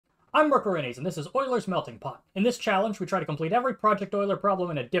I'm Mercurinis, and this is Euler's Melting Pot. In this challenge, we try to complete every Project Euler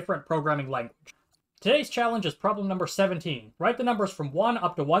problem in a different programming language. Today's challenge is problem number 17. Write the numbers from 1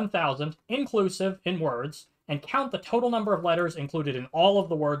 up to 1,000, inclusive, in words, and count the total number of letters included in all of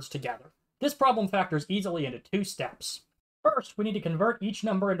the words together. This problem factors easily into 2 steps. First, we need to convert each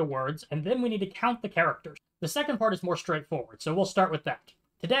number into words, and then we need to count the characters. The second part is more straightforward, so we'll start with that.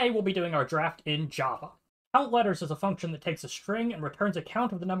 Today, we'll be doing our draft in Java. Count letters is a function that takes a string and returns a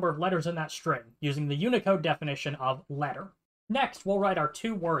count of the number of letters in that string, using the Unicode definition of letter. Next, we'll write our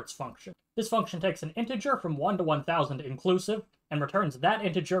toWords function. This function takes an integer from 1 to 1,000 inclusive, and returns that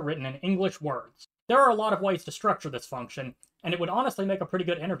integer written in English words. There are a lot of ways to structure this function, and it would honestly make a pretty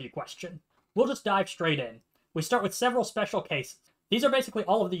good interview question. We'll just dive straight in. We start with several special cases. These are basically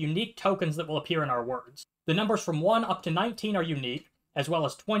all of the unique tokens that will appear in our words. The numbers from 1 up to 19 are unique, as well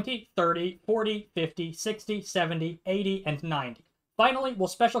as 20, 30, 40, 50, 60, 70, 80, and 90. Finally, we'll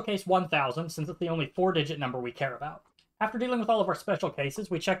special case 1,000, since it's the only 4-digit number we care about. After dealing with all of our special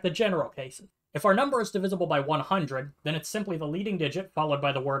cases, we check the general cases. If our number is divisible by 100, then it's simply the leading digit followed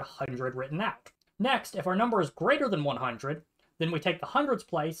by the word 100 written out. Next, if our number is greater than 100, then we take the hundreds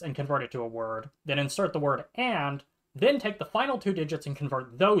place and convert it to a word, then insert the word and, then take the final 2 digits and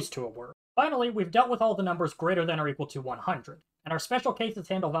convert those to a word. Finally, we've dealt with all the numbers greater than or equal to 100, and our special cases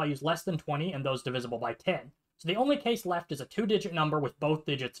handle values less than 20 and those divisible by 10. So the only case left is a 2-digit number with both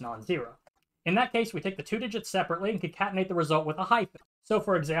digits non-zero. In that case, we take the 2 digits separately and concatenate the result with a hyphen. So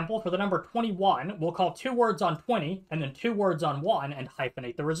for example, for the number 21, we'll call toWords on 20, and then toWords on 1, and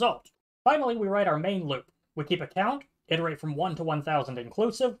hyphenate the result. Finally, we write our main loop. We keep a count, iterate from 1 to 1,000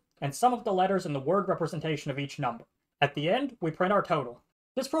 inclusive, and sum of the letters in the word representation of each number. At the end, we print our total.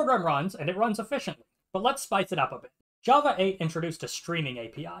 This program runs, and it runs efficiently, but let's spice it up a bit. Java 8 introduced a streaming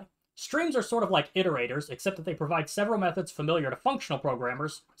API. Streams are sort of like iterators, except that they provide several methods familiar to functional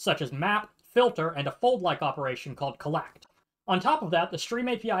programmers, such as map, filter, and a fold-like operation called collect. On top of that, the Stream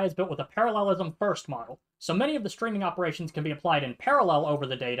API is built with a parallelism-first model, so many of the streaming operations can be applied in parallel over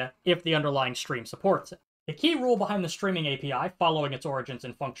the data if the underlying stream supports it. The key rule behind the streaming API, following its origins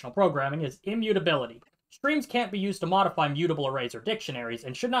in functional programming, is immutability. Streams can't be used to modify mutable arrays or dictionaries,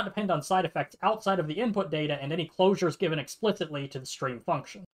 and should not depend on side effects outside of the input data and any closures given explicitly to the stream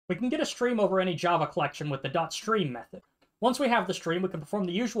function. We can get a stream over any Java collection with the .stream method. Once we have the stream, we can perform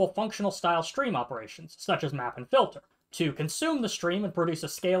the usual functional-style stream operations, such as map and filter. To consume the stream and produce a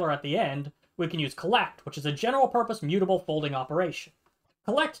scalar at the end, we can use collect, which is a general-purpose mutable folding operation.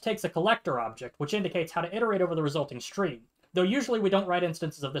 Collect takes a collector object, which indicates how to iterate over the resulting stream, though usually we don't write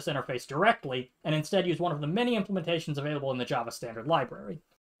instances of this interface directly, and instead use one of the many implementations available in the Java standard library.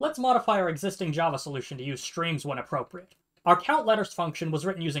 Let's modify our existing Java solution to use streams when appropriate. Our countLetters function was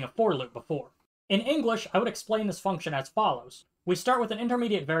written using a for loop before. In English, I would explain this function as follows. We start with an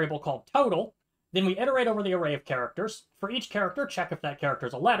intermediate variable called total, then we iterate over the array of characters. For each character, check if that character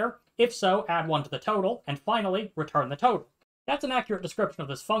is a letter. If so, add 1 to the total, and finally, return the total. That's an accurate description of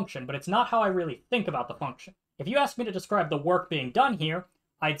this function, but it's not how I really think about the function. If you ask me to describe the work being done here,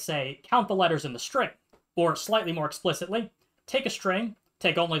 I'd say count the letters in the string. Or slightly more explicitly, take a string,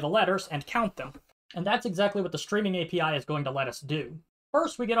 take only the letters, and count them. And that's exactly what the streaming API is going to let us do.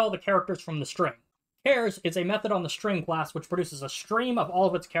 First, we get all the characters from the string. Chars is a method on the string class which produces a stream of all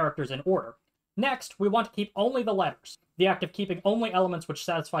of its characters in order. Next, we want to keep only the letters. The act of keeping only elements which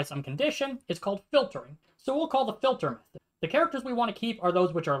satisfy some condition is called filtering, so we'll call the filter method. The characters we want to keep are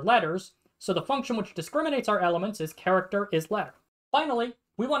those which are letters, so the function which discriminates our elements is character is letter. Finally,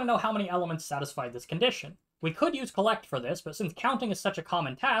 we want to know how many elements satisfy this condition. We could use collect for this, but since counting is such a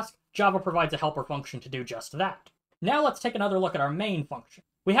common task, Java provides a helper function to do just that. Now let's take another look at our main function.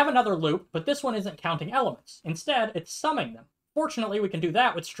 We have another loop, but this one isn't counting elements. Instead, it's summing them. Fortunately, we can do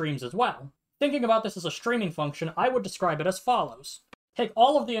that with streams as well. Thinking about this as a streaming function, I would describe it as follows. Take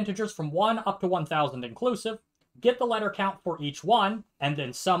all of the integers from 1 up to 1,000 inclusive, get the letter count for each one, and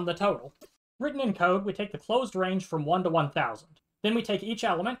then sum the total. Written in code, we take the closed range from 1 to 1,000. Then we take each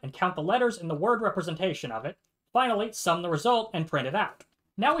element and count the letters in the word representation of it. Finally, sum the result and print it out.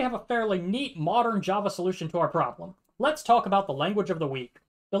 Now we have a fairly neat modern Java solution to our problem. Let's talk about the language of the week.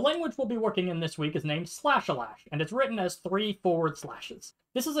 The language we'll be working in this week is named Slashalash, and it's written as 3 forward slashes.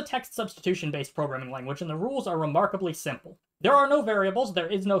 This is a text substitution-based programming language, and the rules are remarkably simple. There are no variables, there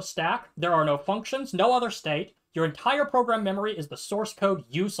is no stack, there are no functions, no other state. Your entire program memory is the source code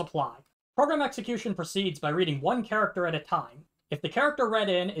you supply. Program execution proceeds by reading one character at a time. If the character read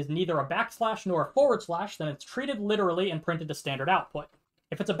in is neither a backslash nor a forward slash, then it's treated literally and printed to standard output.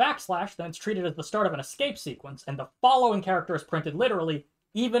 If it's a backslash, then it's treated as the start of an escape sequence, and the following character is printed literally,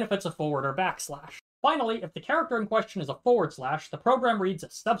 even if it's a forward or backslash. Finally, if the character in question is a forward slash, the program reads a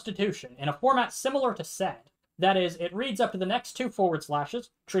substitution in a format similar to sed. That is, it reads up to the next two forward slashes,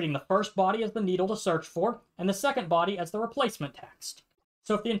 treating the first body as the needle to search for, and the second body as the replacement text.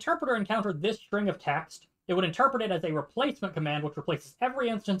 So if the interpreter encountered this string of text, it would interpret it as a replacement command which replaces every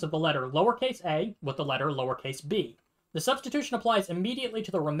instance of the letter lowercase a with the letter lowercase b. The substitution applies immediately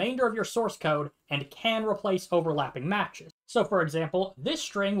to the remainder of your source code and can replace overlapping matches. So for example, this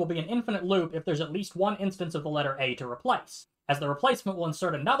string will be an infinite loop if there's at least one instance of the letter a to replace, as the replacement will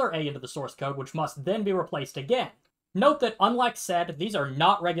insert another a into the source code which must then be replaced again. Note that unlike sed, these are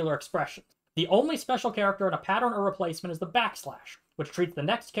not regular expressions. The only special character in a pattern or replacement is the backslash, which treats the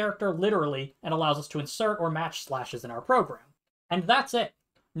next character literally and allows us to insert or match slashes in our program. And that's it.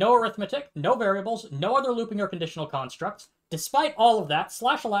 No arithmetic, no variables, no other looping or conditional constructs. Despite all of that,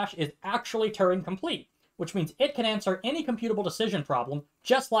 Slashalash is actually Turing complete, which means it can answer any computable decision problem,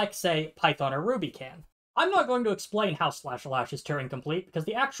 just like, say, Python or Ruby can. I'm not going to explain how Slashalash is Turing complete because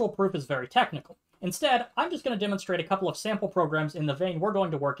the actual proof is very technical. Instead, I'm just going to demonstrate a couple of sample programs in the vein we're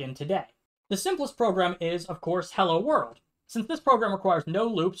going to work in today. The simplest program is, of course, Hello World. Since this program requires no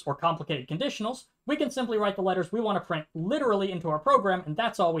loops or complicated conditionals, we can simply write the letters we want to print literally into our program, and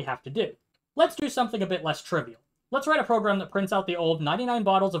that's all we have to do. Let's do something a bit less trivial. Let's write a program that prints out the old 99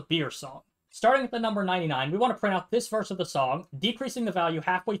 bottles of beer song. Starting at the number 99, we want to print out this verse of the song, decreasing the value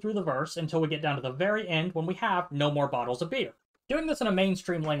halfway through the verse until we get down to the very end when we have no more bottles of beer. Doing this in a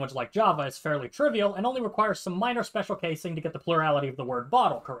mainstream language like Java is fairly trivial and only requires some minor special casing to get the plurality of the word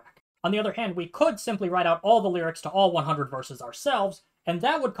bottle correct. On the other hand, we could simply write out all the lyrics to all 100 verses ourselves, and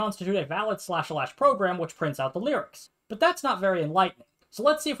that would constitute a valid Slashalash program which prints out the lyrics. But that's not very enlightening, so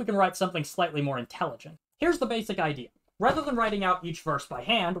let's see if we can write something slightly more intelligent. Here's the basic idea. Rather than writing out each verse by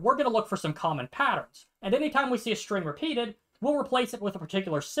hand, we're going to look for some common patterns, and anytime we see a string repeated, we'll replace it with a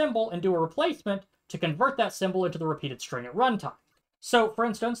particular symbol and do a replacement to convert that symbol into the repeated string at runtime. So, for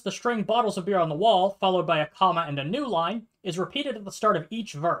instance, the string bottles of beer on the wall, followed by a comma and a new line, is repeated at the start of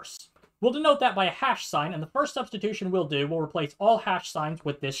each verse. We'll denote that by a hash sign, and the first substitution we'll do will replace all hash signs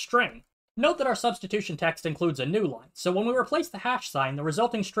with this string. Note that our substitution text includes a new line, so when we replace the hash sign, the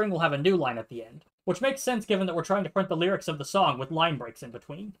resulting string will have a new line at the end, which makes sense given that we're trying to print the lyrics of the song with line breaks in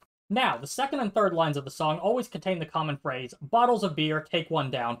between. Now, the second and third lines of the song always contain the common phrase, bottles of beer, take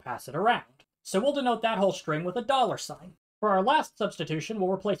one down, pass it around. So we'll denote that whole string with a dollar sign. For our last substitution,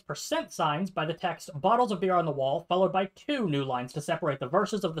 we'll replace percent signs by the text bottles of beer on the wall, followed by two new lines to separate the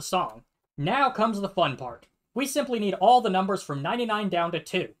verses of the song. Now comes the fun part. We simply need all the numbers from 99 down to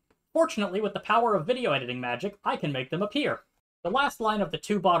 2. Fortunately, with the power of video editing magic, I can make them appear. The last line of the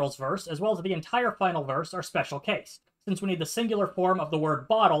two bottles verse, as well as the entire final verse, are special case, since we need the singular form of the word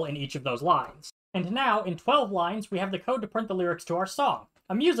bottle in each of those lines. And now, in 12 lines, we have the code to print the lyrics to our song.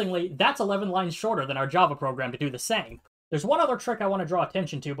 Amusingly, that's 11 lines shorter than our Java program to do the same. There's one other trick I want to draw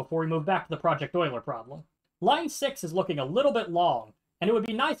attention to before we move back to the Project Euler problem. Line 6 is looking a little bit long, and it would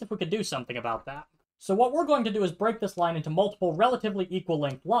be nice if we could do something about that. So what we're going to do is break this line into multiple relatively equal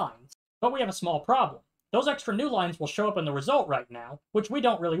length lines. But we have a small problem. Those extra new lines will show up in the result right now, which we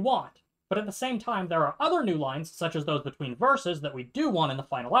don't really want. But at the same time, there are other new lines, such as those between verses, that we do want in the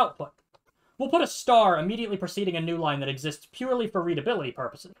final output. We'll put a star immediately preceding a new line that exists purely for readability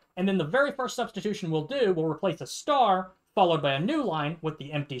purposes. And then the very first substitution we'll do will replace a star, followed by a new line with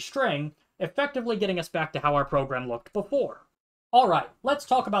the empty string, effectively getting us back to how our program looked before. Alright, let's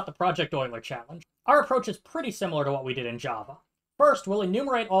talk about the Project Euler challenge. Our approach is pretty similar to what we did in Java. First, we'll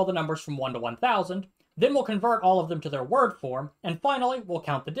enumerate all the numbers from 1 to 1000, then we'll convert all of them to their word form, and finally, we'll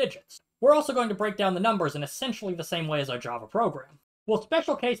count the digits. We're also going to break down the numbers in essentially the same way as our Java program. We'll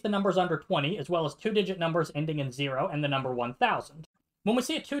special case the numbers under 20, as well as two-digit numbers ending in 0 and the number 1000. When we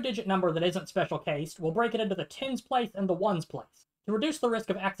see a two-digit number that isn't special cased, we'll break it into the tens place and the ones place. To reduce the risk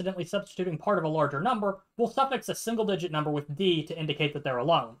of accidentally substituting part of a larger number, we'll suffix a single-digit number with D to indicate that they're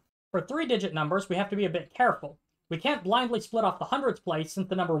alone. For three-digit numbers, we have to be a bit careful. We can't blindly split off the hundreds place since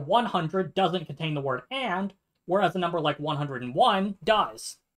the number 100 doesn't contain the word and, whereas a number like 101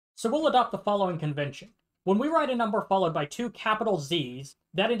 does. So we'll adopt the following convention. When we write a number followed by two capital Z's,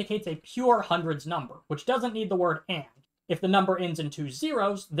 that indicates a pure hundreds number, which doesn't need the word and. If the number ends in two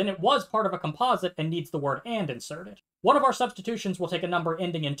zeros, then it was part of a composite and needs the word and inserted. One of our substitutions will take a number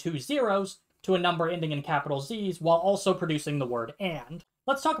ending in two zeros to a number ending in capital Z's while also producing the word and.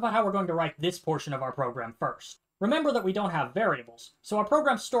 Let's talk about how we're going to write this portion of our program first. Remember that we don't have variables, so our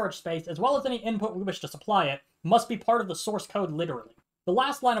program's storage space, as well as any input we wish to supply it, must be part of the source code literally. The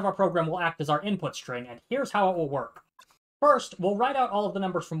last line of our program will act as our input string, and here's how it will work. First, we'll write out all of the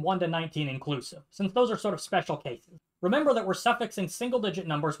numbers from 1 to 19 inclusive, since those are sort of special cases. Remember that we're suffixing single-digit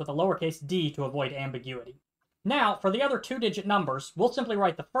numbers with a lowercase d to avoid ambiguity. Now, for the other two-digit numbers, we'll simply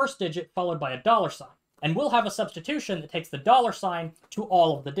write the first digit followed by a $sign, and we'll have a substitution that takes the $sign to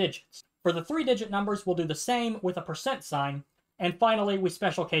all of the digits. For the three-digit numbers, we'll do the same with a %sign, and finally, we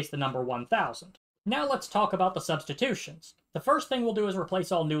special case the number 1000. Now let's talk about the substitutions. The first thing we'll do is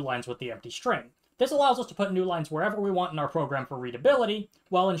replace all new lines with the empty string. This allows us to put new lines wherever we want in our program for readability,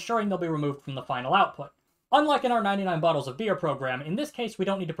 while ensuring they'll be removed from the final output. Unlike in our 99 bottles of beer program, in this case we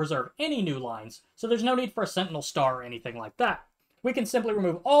don't need to preserve any new lines, so there's no need for a sentinel star or anything like that. We can simply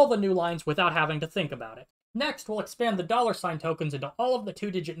remove all the new lines without having to think about it. Next, we'll expand the $sign tokens into all of the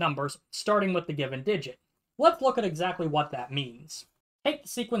two-digit numbers, starting with the given digit. Let's look at exactly what that means. Take the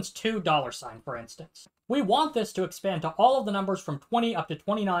sequence 2 $, for instance. We want this to expand to all of the numbers from 20 up to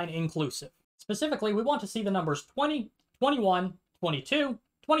 29 inclusive. Specifically, we want to see the numbers 20, 21, 22,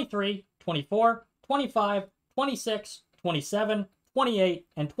 23, 24, 25, 26, 27, 28,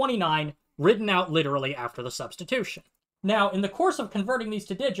 and 29 written out literally after the substitution. Now, in the course of converting these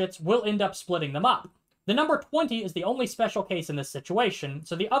to digits, we'll end up splitting them up. The number 20 is the only special case in this situation,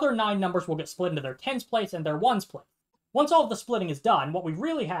 so the other 9 numbers will get split into their tens place and their ones place. Once all of the splitting is done, what we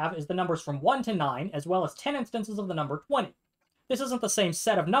really have is the numbers from 1 to 9, as well as 10 instances of the number 20. This isn't the same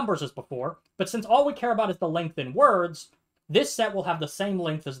set of numbers as before, but since all we care about is the length in words, this set will have the same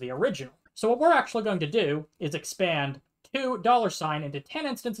length as the original. So what we're actually going to do is expand 2 $sign into 10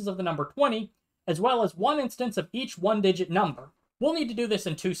 instances of the number 20, as well as 1 instance of each one-digit number. We'll need to do this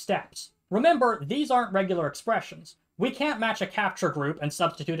in 2 steps. Remember, these aren't regular expressions. We can't match a capture group and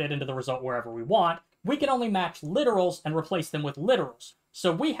substitute it into the result wherever we want. We can only match literals and replace them with literals,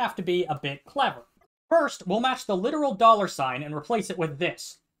 so we have to be a bit clever. First, we'll match the literal $sign and replace it with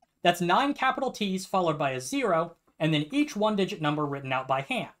this. That's 9 capital T's followed by a 0, and then each one-digit number written out by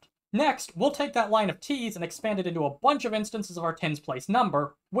hand. Next, we'll take that line of T's and expand it into a bunch of instances of our tens place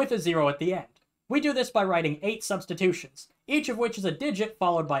number, with a 0 at the end. We do this by writing 8 substitutions, each of which is a digit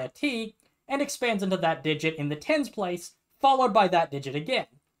followed by a T, and expands into that digit in the tens place, followed by that digit again.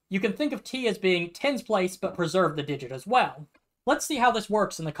 You can think of T as being tens place, but preserve the digit as well. Let's see how this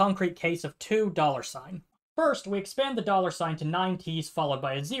works in the concrete case of 2 $sign. First, we expand the $sign to 9 T's followed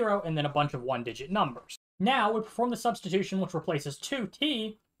by a 0, and then a bunch of one-digit numbers. Now, we perform the substitution which replaces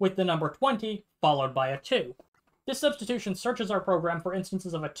 2T with the number 20, followed by a 2. This substitution searches our program for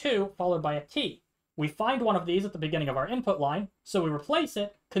instances of a 2, followed by a T. We find one of these at the beginning of our input line, so we replace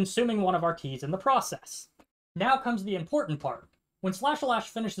it, consuming one of our T's in the process. Now comes the important part. When Slashalash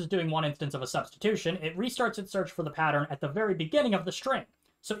finishes doing one instance of a substitution, it restarts its search for the pattern at the very beginning of the string.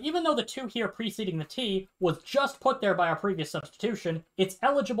 So even though the 2 here preceding the T was just put there by our previous substitution, it's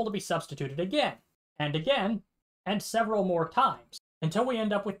eligible to be substituted again, and several more times, until we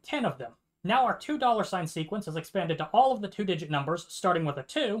end up with 10 of them. Now our 2 $sign sequence has expanded to all of the two-digit numbers, starting with a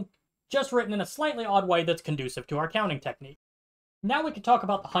 2, just written in a slightly odd way that's conducive to our counting technique. Now we can talk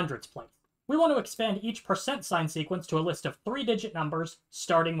about the hundreds place. We want to expand each %sign sequence to a list of 3-digit numbers,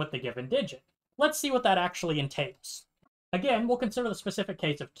 starting with the given digit. Let's see what that actually entails. Again, we'll consider the specific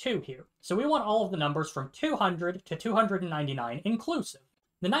case of 2 here, so we want all of the numbers from 200 to 299 inclusive.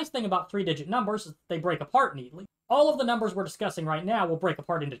 The nice thing about 3-digit numbers is that they break apart neatly. All of the numbers we're discussing right now will break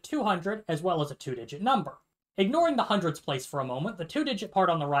apart into 200 as well as a 2-digit number. Ignoring the hundreds place for a moment, the 2-digit part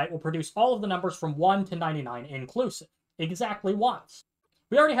on the right will produce all of the numbers from 1 to 99 inclusive, exactly once.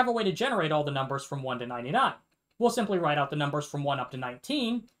 We already have a way to generate all the numbers from 1 to 99. We'll simply write out the numbers from 1 up to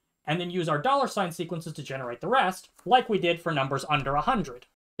 19, and then use our $sign sequences to generate the rest, like we did for numbers under 100.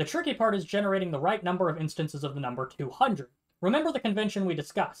 The tricky part is generating the right number of instances of the number 200. Remember the convention we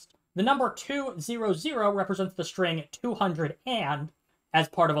discussed. The number 200 represents the string 200 and as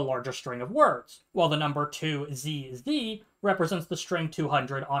part of a larger string of words, while the number 2ZZ represents the string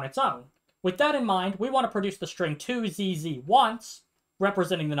 200 on its own. With that in mind, we want to produce the string 2ZZ once,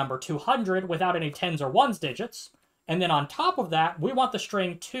 representing the number 200 without any tens or ones digits, and then on top of that, we want the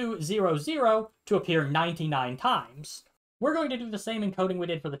string 200 to appear 99 times. We're going to do the same encoding we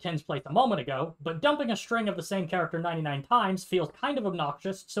did for the tens place a moment ago, but dumping a string of the same character 99 times feels kind of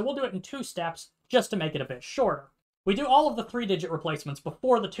obnoxious, so we'll do it in 2 steps, just to make it a bit shorter. We do all of the 3-digit replacements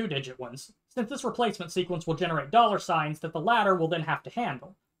before the 2-digit ones, since this replacement sequence will generate $signs that the latter will then have to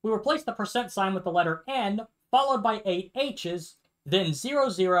handle. We replace the %sign with the letter N, followed by 8 H's, then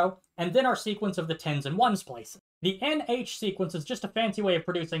 00, and then our sequence of the tens and ones places. The NH sequence is just a fancy way of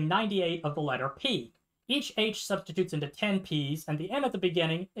producing 98 of the letter P. Each H substitutes into 10 P's, and the N at the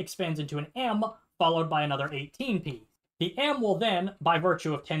beginning expands into an M, followed by another 18 P's. The M will then, by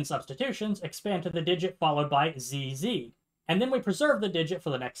virtue of 10 substitutions, expand to the digit followed by ZZ, and then we preserve the digit for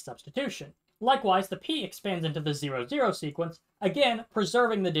the next substitution. Likewise, the p expands into the 0, 0 sequence, again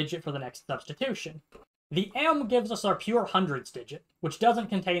preserving the digit for the next substitution. The m gives us our pure hundreds digit, which doesn't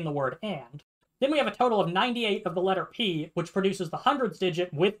contain the word and. Then we have a total of 98 of the letter p, which produces the hundreds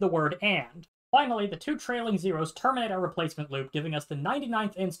digit with the word and. Finally, the two trailing zeros terminate our replacement loop, giving us the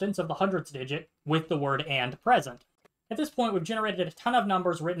 99th instance of the hundreds digit with the word and present. At this point, we've generated a ton of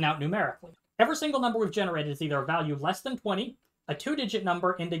numbers written out numerically. Every single number we've generated is either a value less than 20, a 2-digit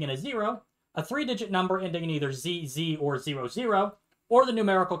number ending in a 0, a 3-digit number ending in either z, z, or 0, 0, or the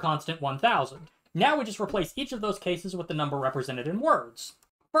numerical constant 1000. Now we just replace each of those cases with the number represented in words.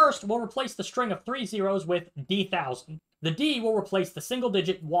 First, we'll replace the string of 3 zeros with d,000. The d will replace the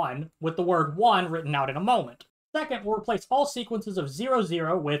single-digit 1 with the word 1 written out in a moment. Second, we'll replace all sequences of 0,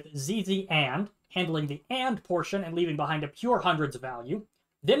 0 with zz and, handling the and portion and leaving behind a pure hundreds value.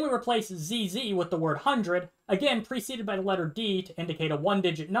 Then we replace zz with the word 100, again preceded by the letter d to indicate a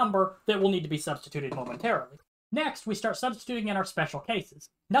 1-digit number that will need to be substituted momentarily. Next, we start substituting in our special cases.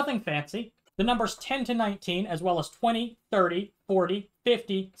 Nothing fancy. The numbers 10 to 19, as well as 20, 30, 40,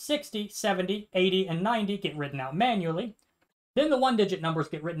 50, 60, 70, 80, and 90 get written out manually. Then the 1-digit numbers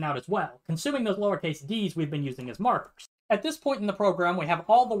get written out as well, consuming those lowercase d's we've been using as markers. At this point in the program, we have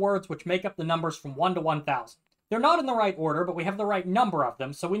all the words which make up the numbers from 1 to 1000. They're not in the right order, but we have the right number of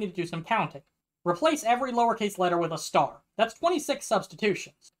them, so we need to do some counting. Replace every lowercase letter with a star. That's 26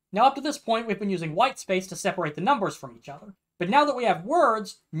 substitutions. Now up to this point, we've been using white space to separate the numbers from each other. But now that we have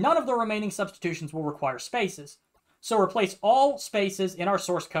words, none of the remaining substitutions will require spaces. So replace all spaces in our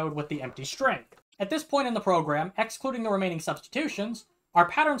source code with the empty string. At this point in the program, excluding the remaining substitutions, our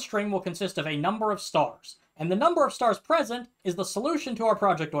pattern string will consist of a number of stars. And the number of stars present is the solution to our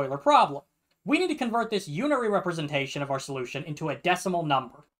Project Euler problem. We need to convert this unary representation of our solution into a decimal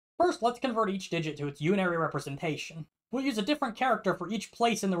number. First, let's convert each digit to its unary representation. We'll use a different character for each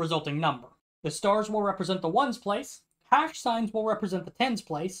place in the resulting number. The stars will represent the ones place, hash signs will represent the tens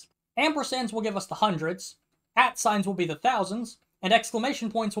place, ampersands will give us the hundreds, @ signs will be the thousands, and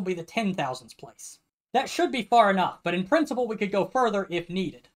exclamation points will be the 10,000s place. That should be far enough, but in principle we could go further if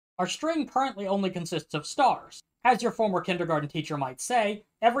needed. Our string currently only consists of stars. As your former kindergarten teacher might say,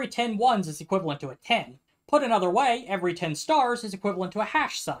 every 10 ones is equivalent to a 10. Put another way, every 10 stars is equivalent to a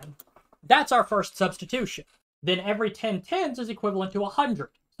hash sign. That's our first substitution. Then every 10 tens is equivalent to 100,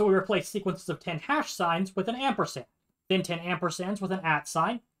 so we replace sequences of 10 hash signs with an ampersand. Then 10 ampersands with an @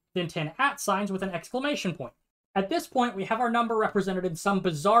 sign, then 10 @ signs with an exclamation point. At this point, we have our number represented in some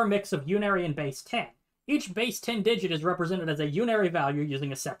bizarre mix of unary and base 10. Each base 10 digit is represented as a unary value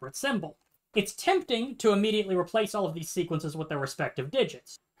using a separate symbol. It's tempting to immediately replace all of these sequences with their respective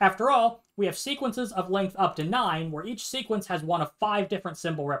digits. After all, we have sequences of length up to 9, where each sequence has one of 5 different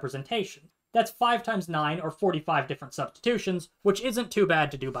symbol representations. That's 5 times 9, or 45 different substitutions, which isn't too bad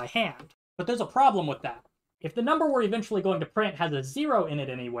to do by hand. But there's a problem with that. If the number we're eventually going to print has a 0 in it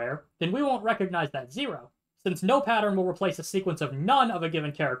anywhere, then we won't recognize that 0, since no pattern will replace a sequence of none of a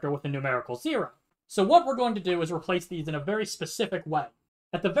given character with a numerical 0. So what we're going to do is replace these in a very specific way.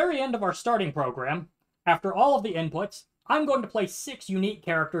 At the very end of our starting program, after all of the inputs, I'm going to place 6 unique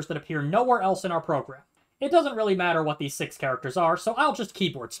characters that appear nowhere else in our program. It doesn't really matter what these 6 characters are, so I'll just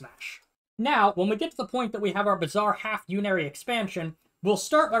keyboard smash. Now, when we get to the point that we have our bizarre half-unary expansion, we'll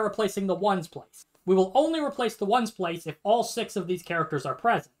start by replacing the ones place. We will only replace the ones place if all 6 of these characters are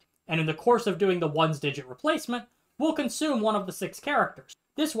present, and in the course of doing the ones digit replacement, we'll consume one of the 6 characters.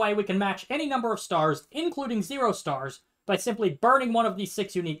 This way we can match any number of stars, including 0 stars, by simply burning one of these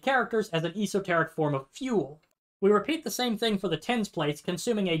 6 unique characters as an esoteric form of fuel. We repeat the same thing for the tens place,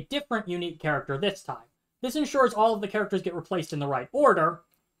 consuming a different unique character this time. This ensures all of the characters get replaced in the right order,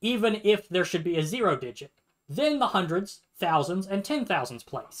 even if there should be a 0 digit. Then the hundreds, thousands, and 10,000s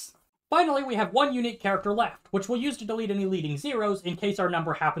place. Finally, we have one unique character left, which we'll use to delete any leading zeros in case our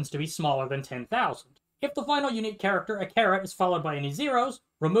number happens to be smaller than 10,000. If the final unique character, a caret, is followed by any zeros,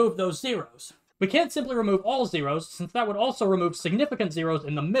 remove those zeros. We can't simply remove all zeros, since that would also remove significant zeros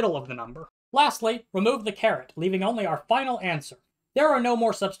in the middle of the number. Lastly, remove the caret, leaving only our final answer. There are no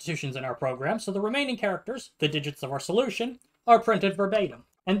more substitutions in our program, so the remaining characters, the digits of our solution, are printed verbatim.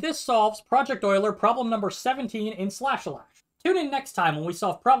 And this solves Project Euler problem number 17 in Slashalash. Tune in next time when we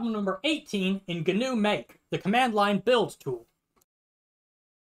solve problem number 18 in GNU Make, the command line build tool.